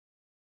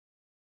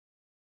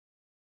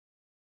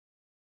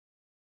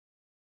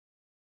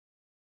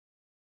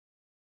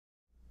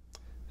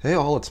Hey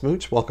all, it's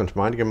Mooch. Welcome to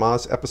Minding Your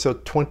mAhs,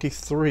 episode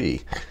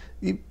 23.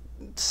 You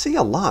see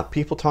a lot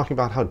people talking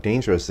about how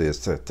dangerous it is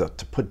to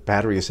put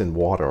batteries in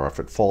water, or if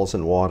it falls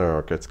in water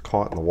or gets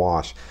caught in the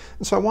wash.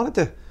 And so I wanted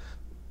to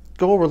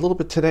go over a little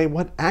bit today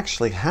what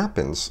actually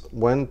happens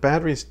when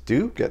batteries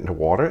do get into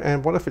water,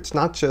 and what if it's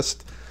not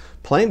just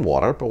plain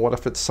water, but what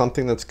if it's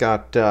something that's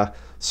got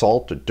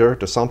salt or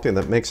dirt or something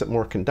that makes it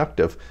more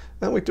conductive.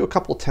 And we do a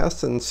couple of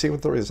tests and see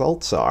what the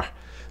results are.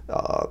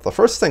 The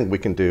first thing we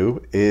can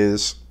do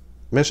is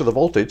measure the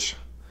voltage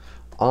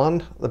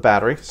on the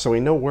battery so we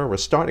know where we're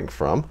starting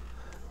from,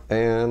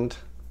 and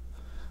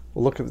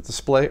we'll look at the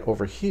display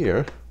over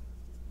here,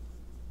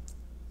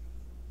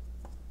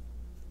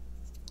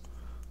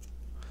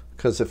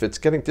 because if it's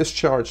getting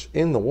discharged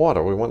in the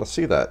water we want to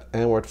see that,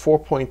 and we're at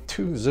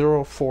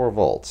 4.204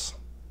 volts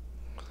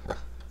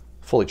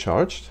fully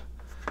charged.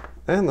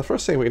 And the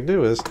first thing we can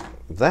do is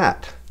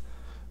that,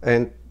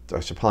 and I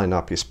should probably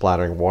not be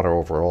splattering water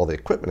over all the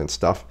equipment and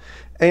stuff,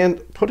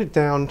 and put it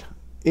down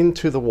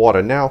into the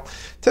water. Now,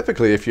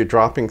 typically if you're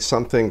dropping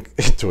something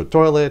into a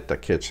toilet, a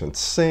kitchen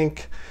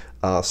sink,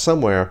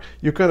 somewhere,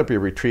 you're going to be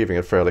retrieving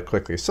it fairly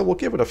quickly. So we'll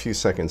give it a few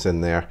seconds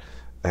in there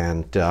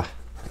and do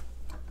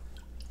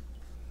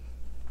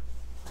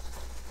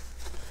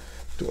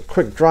a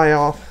quick dry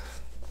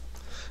off.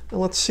 And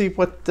let's see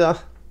what,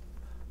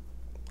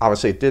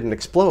 obviously it didn't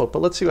explode,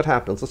 but let's see what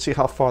happens. Let's see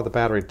how far the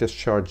battery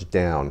discharged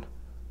down.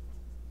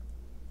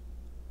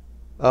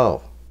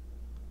 Oh,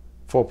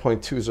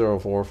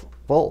 4.204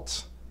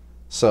 volts.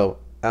 So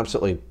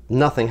absolutely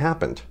nothing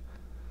happened.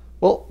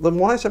 Well, then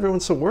why is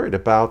everyone so worried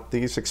about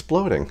these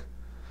exploding?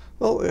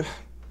 Well,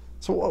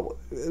 so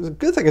the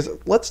good thing is,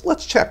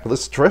 let's check.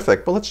 This is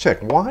terrific, but let's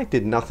check. Why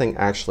did nothing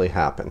actually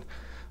happen?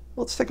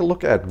 Let's take a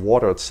look at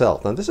water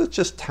itself. Now this is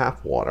just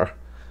tap water,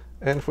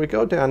 and if we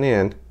go down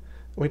in,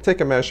 we take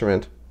a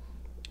measurement,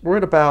 we're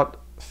at about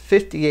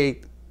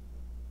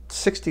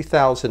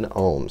 60,000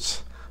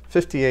 ohms,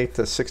 58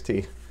 to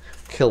 60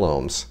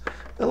 kiloohms.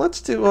 Now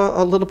let's do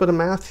a little bit of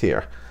math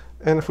here.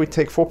 And if we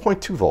take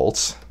 4.2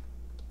 volts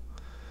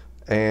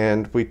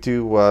and we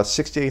do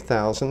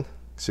 60,000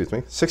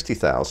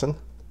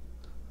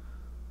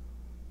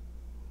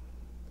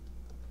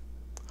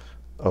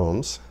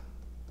 ohms,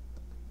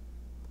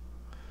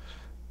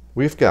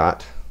 we've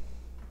got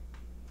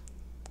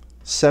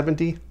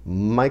 70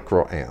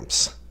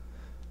 microamps.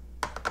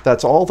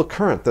 That's all the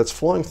current that's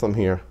flowing from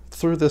here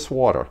through this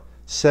water,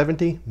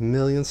 70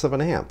 millionths of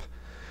an amp.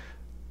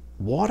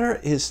 Water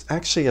is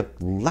actually a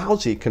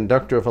lousy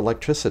conductor of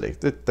electricity.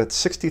 That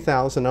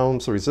 60,000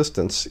 ohms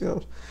resistance,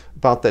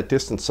 about that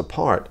distance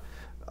apart,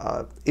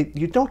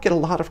 you don't get a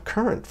lot of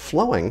current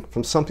flowing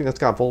from something that's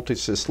got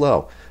voltage this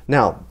low.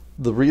 Now,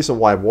 the reason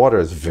why water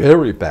is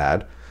very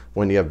bad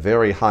when you have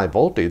very high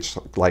voltage,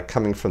 like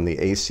coming from the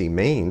AC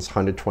mains,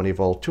 120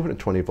 volt,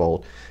 220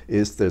 volt,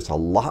 is there's a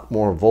lot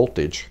more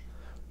voltage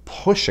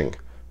pushing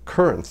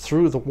current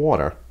through the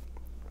water.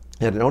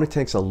 And it only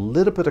takes a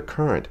little bit of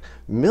current,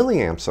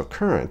 milliamps of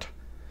current,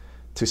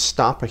 to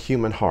stop a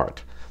human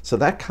heart. So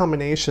that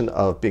combination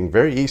of being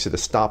very easy to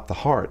stop the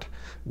heart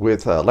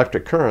with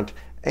electric current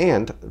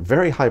and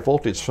very high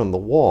voltage from the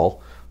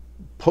wall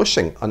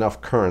pushing enough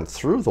current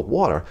through the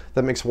water,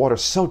 that makes water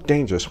so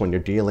dangerous when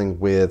you're dealing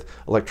with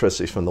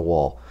electricity from the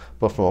wall.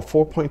 But from a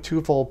 4.2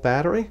 volt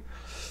battery,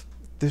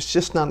 there's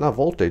just not enough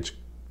voltage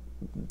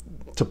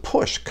to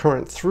push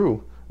current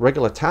through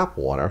regular tap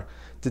water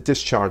to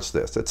discharge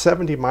this. At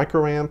 70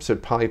 microamps,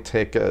 it'd probably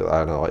take,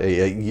 I don't know,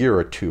 a year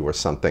or two or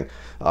something.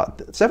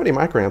 70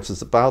 microamps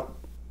is about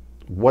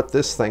what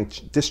this thing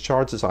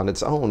discharges on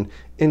its own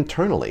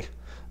internally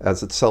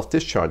as its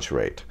self-discharge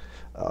rate.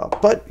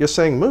 But you're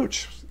saying,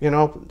 Mooch,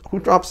 who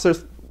drops their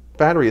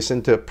batteries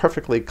into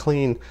perfectly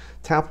clean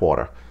tap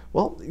water?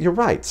 Well, you're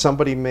right.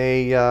 Somebody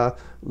may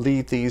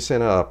leave these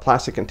in a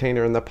plastic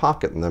container in their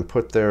pocket and then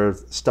put their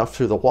stuff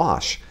through the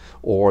wash,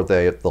 or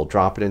they'll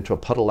drop it into a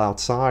puddle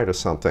outside or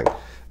something.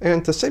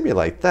 And to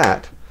simulate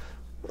that,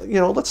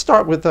 let's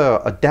start with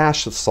a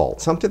dash of salt,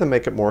 something to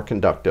make it more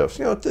conductive.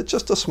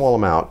 Just a small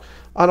amount.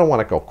 I don't want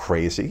to go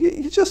crazy.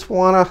 You just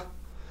want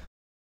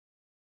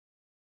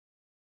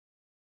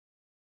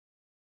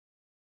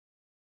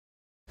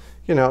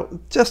to,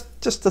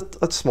 just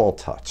a small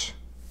touch.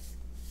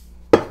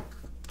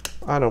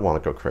 I don't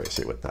want to go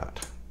crazy with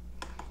that.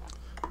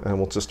 And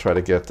we'll just try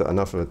to get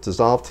enough of it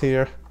dissolved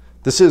here.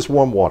 This is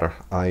warm water.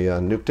 I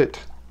nuked it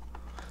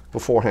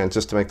beforehand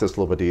just to make this a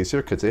little bit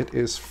easier, because it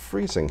is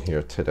freezing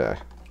here today.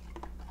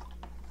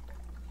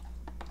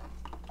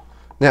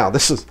 Now,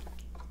 this is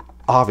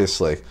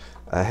obviously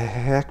a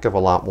heck of a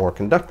lot more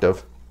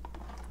conductive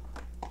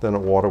than the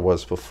water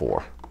was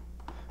before.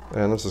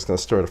 And I'm just going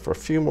to stir it for a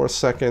few more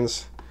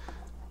seconds.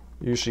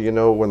 Usually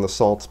when the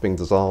salt's being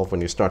dissolved,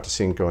 when you start to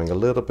see it going a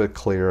little bit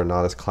clearer,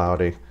 not as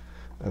cloudy.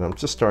 And I'm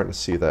just starting to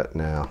see that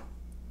now.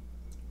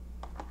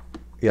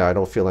 Yeah, I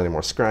don't feel any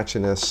more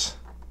scratchiness.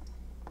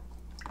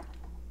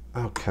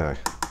 Okay.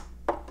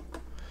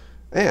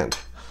 And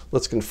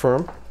let's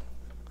confirm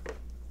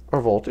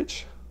our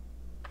voltage.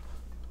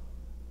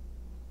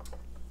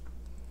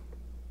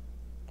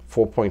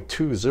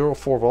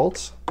 4.204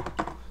 volts,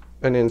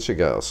 and in she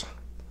goes.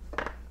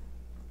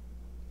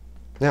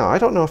 Now, I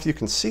don't know if you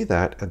can see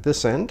that at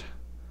this end.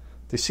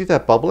 Do you see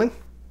that bubbling?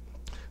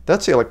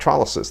 That's the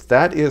electrolysis.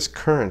 That is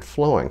current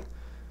flowing.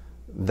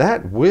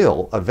 That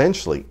will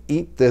eventually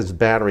eat this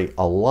battery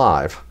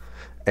alive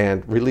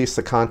and release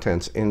the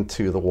contents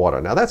into the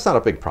water. Now, that's not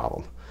a big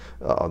problem.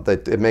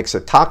 It makes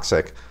it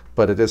toxic,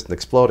 but it isn't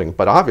exploding.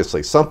 But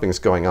obviously, something's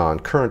going on.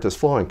 Current is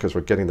flowing because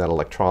we're getting that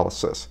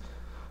electrolysis.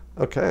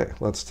 Okay,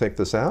 let's take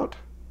this out.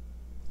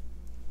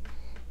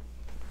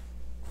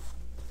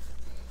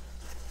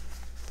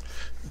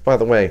 By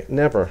the way,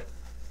 never,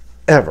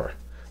 ever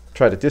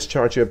try to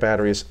discharge your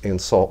batteries in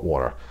salt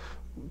water.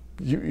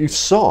 You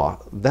saw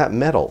that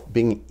metal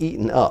being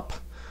eaten up.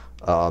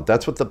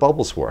 That's what the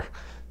bubbles were.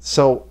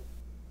 So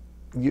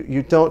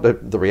you don't,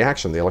 the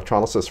reaction, the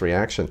electrolysis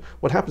reaction,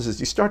 what happens is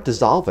you start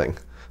dissolving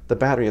the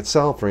battery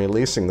itself,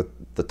 releasing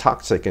the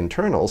toxic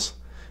internals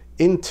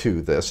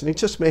into this, and you're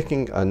just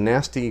making a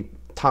nasty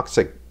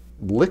toxic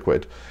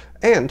liquid,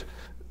 and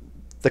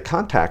the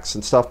contacts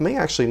and stuff may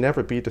actually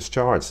never be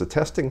discharged. The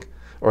testing,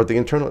 or the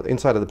internal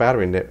inside of the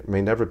battery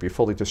may never be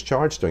fully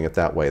discharged doing it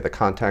that way. The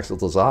contacts will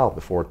dissolve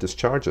before it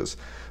discharges.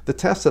 The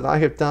test that I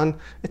have done,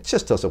 it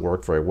just doesn't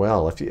work very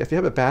well. If you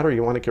have a battery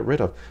you want to get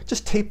rid of,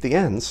 just tape the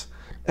ends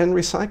and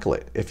recycle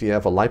it. If you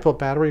have a LiPo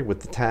battery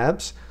with the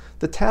tabs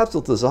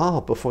will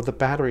dissolve before the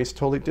battery is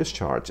totally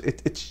discharged.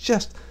 It's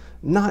just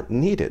not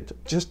needed.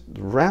 Just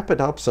wrap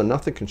it up so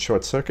nothing can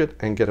short circuit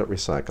and get it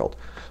recycled.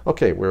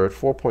 Okay, we're at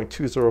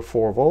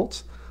 4.204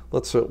 volts.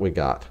 Let's see what we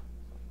got.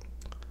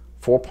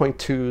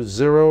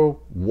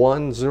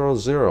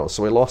 4.20100.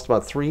 So we lost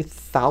about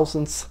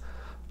 0.03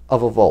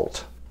 of a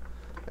volt.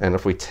 And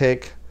if we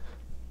take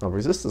a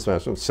resistance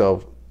measurement,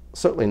 so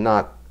certainly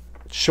not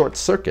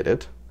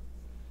short-circuited,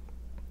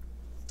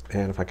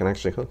 and if I can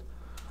actually,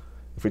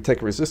 if we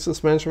take a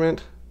resistance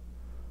measurement,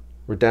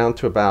 we're down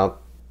to about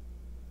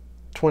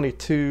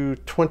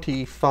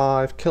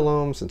 25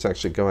 kilo ohms. It's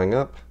actually going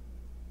up.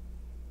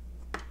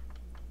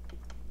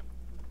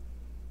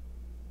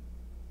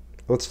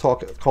 Let's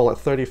call it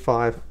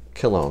 35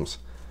 kilo ohms,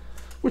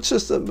 which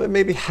is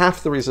maybe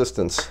half the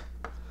resistance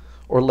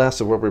or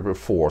less of where we were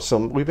before. So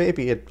we may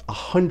be at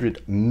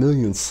 100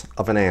 millionths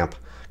of an amp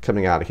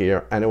coming out of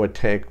here, and it would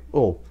take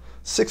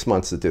 6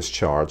 months to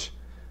discharge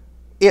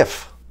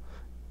if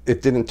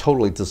it didn't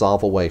totally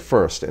dissolve away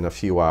first in a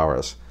few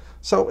hours.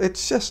 So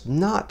it's just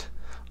not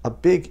a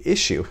big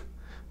issue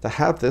to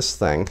have this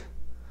thing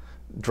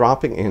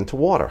dropping into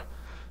water.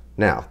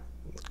 Now,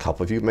 a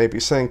couple of you may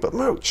be saying, but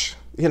Mooch,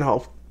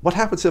 what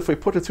happens if we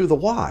put it through the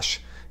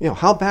wash?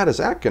 How bad is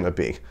that going to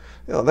be?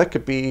 That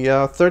could be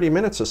 30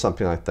 minutes or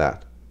something like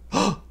that.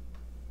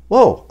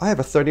 Whoa, I have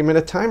a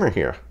 30-minute timer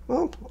here.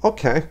 Well,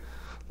 okay,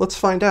 let's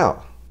find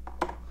out.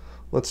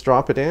 Let's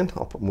drop it in.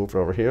 I'll move it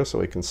over here so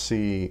we can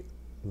see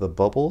the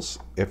bubbles.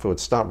 If it would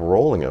stop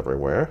rolling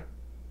everywhere.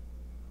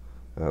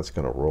 That's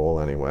going to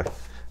roll anyway.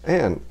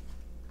 And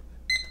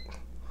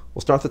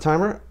we'll start the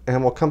timer,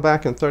 and we'll come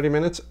back in 30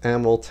 minutes,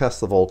 and we'll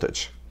test the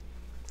voltage.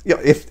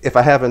 If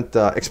I haven't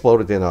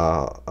exploded in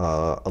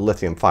a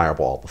lithium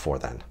fireball before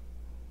then.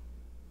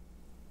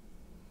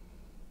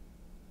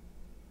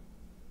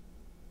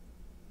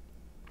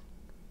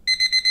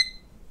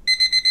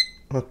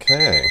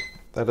 Okay,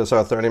 that is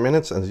our 30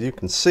 minutes. As you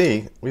can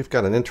see, we've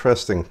got an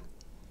interesting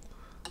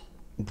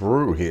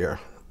brew here.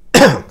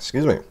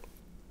 Excuse me.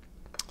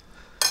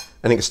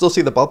 And you can still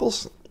see the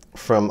bubbles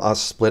from us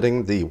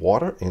splitting the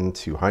water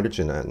into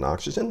hydrogen and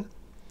oxygen.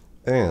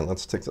 And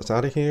let's take this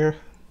out of here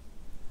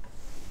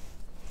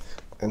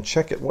and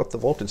check what the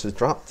voltage has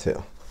dropped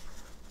to.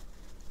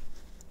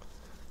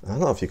 I don't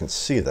know if you can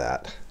see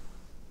that,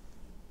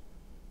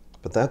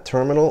 but that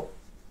terminal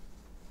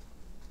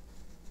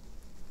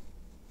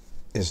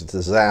is a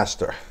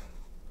disaster.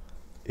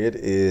 It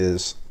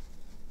is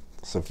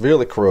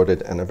severely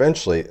corroded, and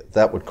eventually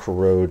that would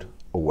corrode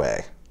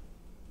away,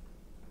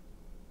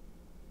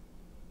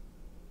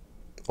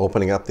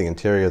 opening up the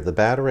interior of the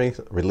battery,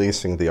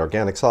 releasing the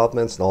organic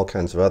solvents and all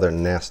kinds of other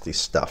nasty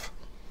stuff.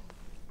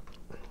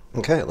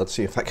 Okay, let's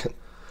see if I can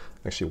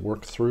actually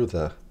work through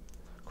the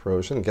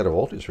corrosion and get a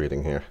voltage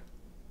reading here.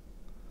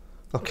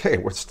 Okay,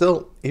 we're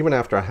still, even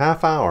after a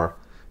half hour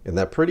in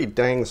that pretty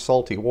dang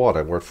salty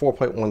water, we're at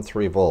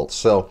 4.13 volts.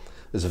 So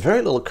there's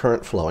very little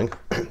current flowing.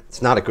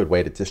 It's not a good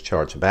way to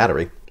discharge a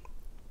battery,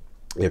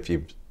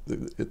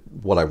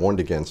 what I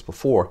warned against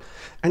before.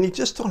 And you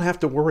just don't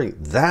have to worry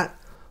that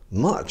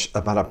much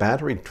about a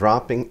battery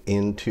dropping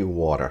into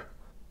water.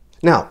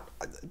 Now,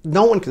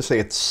 no one can say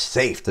it's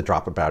safe to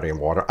drop a battery in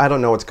water. I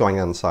don't know what's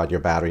going on inside your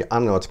battery. I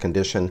don't know its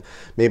condition.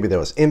 Maybe there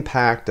was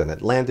impact and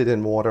it landed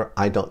in water.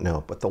 I don't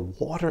know. But the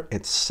water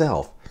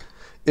itself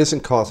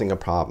isn't causing a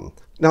problem.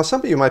 Now, some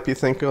of you might be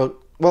thinking,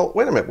 well,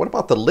 wait a minute. What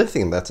about the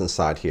lithium that's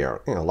inside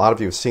here? A lot of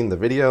you have seen the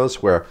videos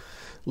where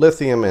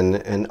lithium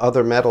and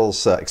other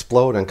metals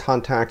explode in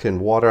contact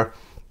in water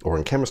or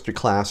in chemistry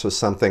class or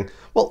something.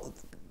 Well,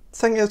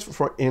 thing is,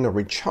 for in a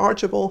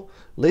rechargeable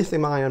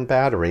lithium-ion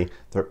battery,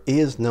 there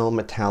is no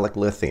metallic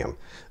lithium.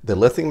 The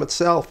lithium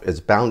itself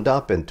is bound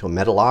up into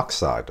metal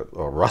oxide,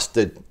 or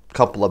rusted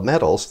couple of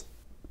metals,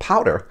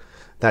 powder,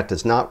 that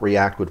does not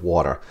react with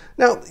water.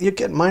 Now, you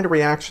get minor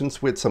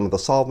reactions with some of the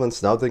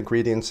solvents and other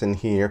ingredients in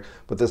here,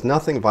 but there's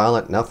nothing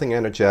violent, nothing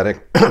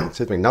energetic,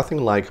 excuse me, nothing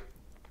like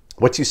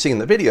what you see in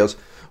the videos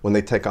when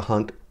they take a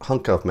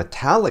hunk of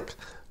metallic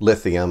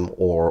lithium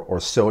or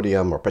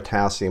sodium or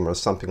potassium or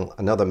something,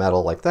 another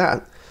metal like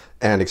that,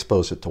 and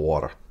expose it to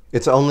water.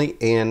 It's only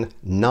in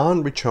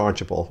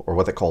non-rechargeable, or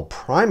what they call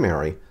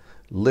primary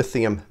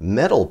lithium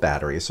metal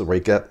batteries, where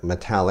you get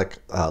metallic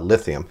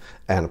lithium,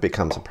 and it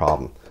becomes a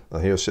problem.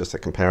 Here's just a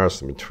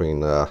comparison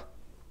between a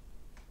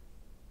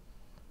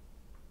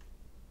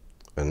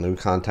new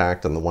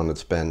contact and the one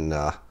that's been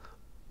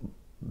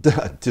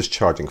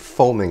discharging,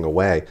 foaming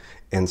away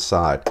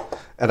inside.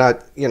 And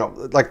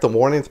like the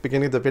warning at the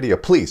beginning of the video,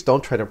 please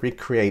don't try to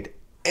recreate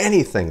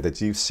anything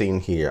that you've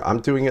seen here. I'm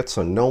doing it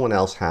so no one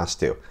else has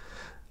to.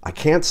 I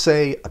can't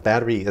say a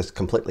battery is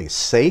completely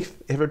safe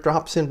if it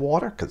drops in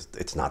water, because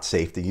it's not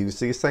safe to use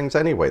these things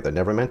anyway. They're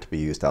never meant to be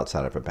used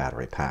outside of a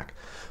battery pack.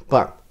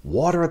 But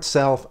water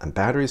itself and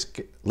batteries,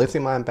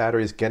 lithium-ion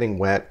batteries getting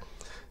wet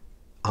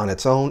on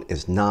its own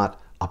is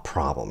not a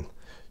problem.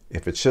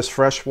 If it's just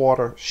fresh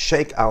water,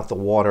 shake out the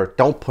water.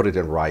 Don't put it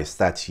in rice.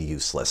 That's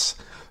useless.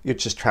 You're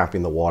just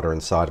trapping the water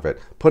inside of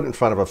it. Put it in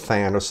front of a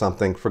fan or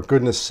something. For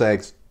goodness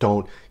sakes,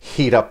 don't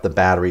heat up the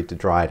battery to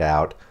dry it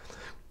out.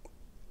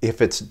 If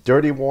it's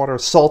dirty water,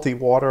 salty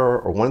water,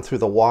 or went through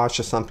the wash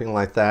or something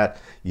like that,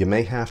 you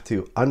may have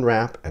to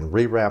unwrap and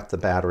rewrap the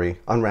battery,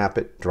 unwrap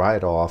it, dry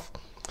it off,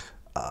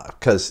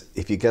 because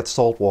if you get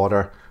salt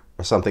water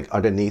or something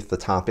underneath the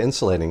top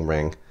insulating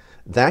ring,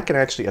 that can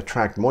actually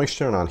attract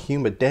moisture on a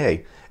humid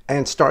day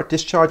and start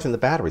discharging the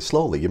battery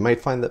slowly. You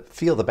might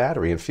feel the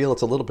battery and feel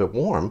it's a little bit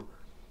warm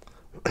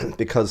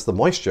because the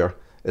moisture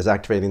is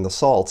activating the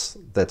salts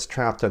that's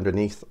trapped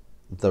underneath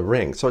the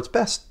ring. So it's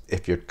best,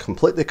 if you're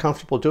completely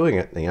comfortable doing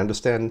it and you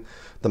understand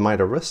the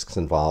minor risks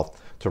involved,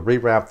 to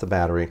rewrap the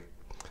battery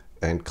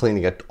and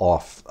cleaning it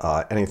off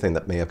anything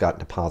that may have gotten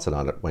deposited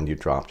on it when you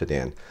dropped it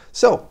in.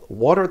 So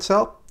water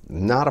itself,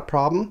 not a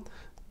problem.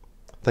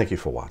 Thank you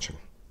for watching.